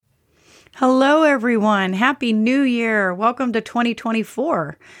Hello, everyone. Happy New Year. Welcome to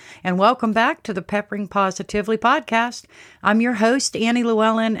 2024. And welcome back to the Peppering Positively podcast. I'm your host, Annie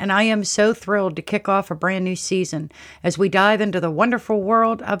Llewellyn, and I am so thrilled to kick off a brand new season as we dive into the wonderful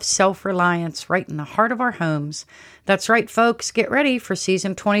world of self-reliance right in the heart of our homes. That's right, folks. Get ready for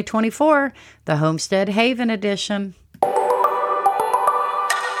season 2024, the Homestead Haven edition.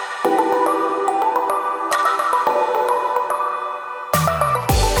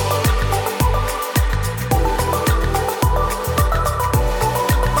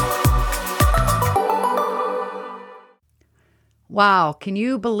 Wow, can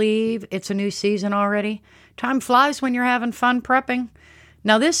you believe it's a new season already? Time flies when you're having fun prepping.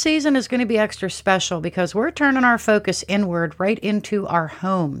 Now, this season is going to be extra special because we're turning our focus inward right into our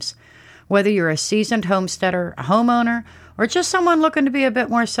homes. Whether you're a seasoned homesteader, a homeowner, or just someone looking to be a bit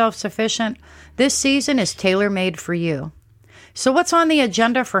more self-sufficient, this season is tailor-made for you. So what's on the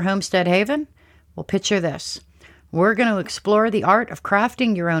agenda for Homestead Haven? Well, picture this. We're going to explore the art of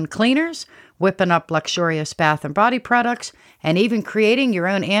crafting your own cleaners, whipping up luxurious bath and body products, and even creating your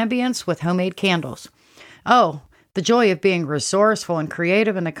own ambience with homemade candles. Oh, the joy of being resourceful and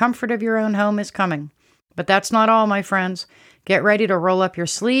creative in the comfort of your own home is coming. But that's not all, my friends. Get ready to roll up your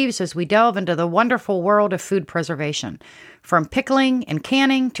sleeves as we delve into the wonderful world of food preservation. From pickling and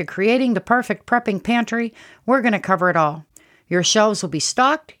canning to creating the perfect prepping pantry, we're going to cover it all. Your shelves will be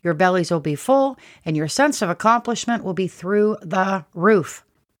stocked, your bellies will be full, and your sense of accomplishment will be through the roof.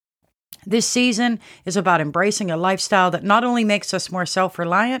 This season is about embracing a lifestyle that not only makes us more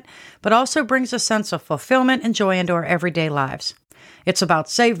self-reliant, but also brings a sense of fulfillment and joy into our everyday lives. It's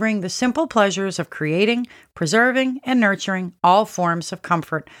about savoring the simple pleasures of creating, preserving, and nurturing all forms of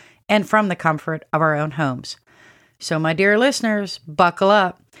comfort and from the comfort of our own homes. So, my dear listeners, buckle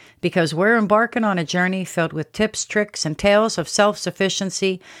up, because we're embarking on a journey filled with tips, tricks, and tales of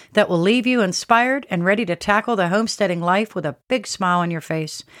self-sufficiency that will leave you inspired and ready to tackle the homesteading life with a big smile on your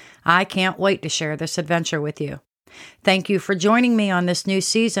face. I can't wait to share this adventure with you. Thank you for joining me on this new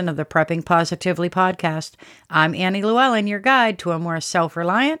season of the Prepping Positively podcast. I'm Annie Llewellyn, your guide to a more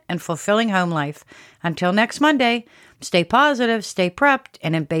self-reliant and fulfilling home life. Until next Monday, stay positive, stay prepped,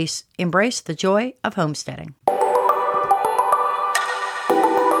 and embrace the joy of homesteading.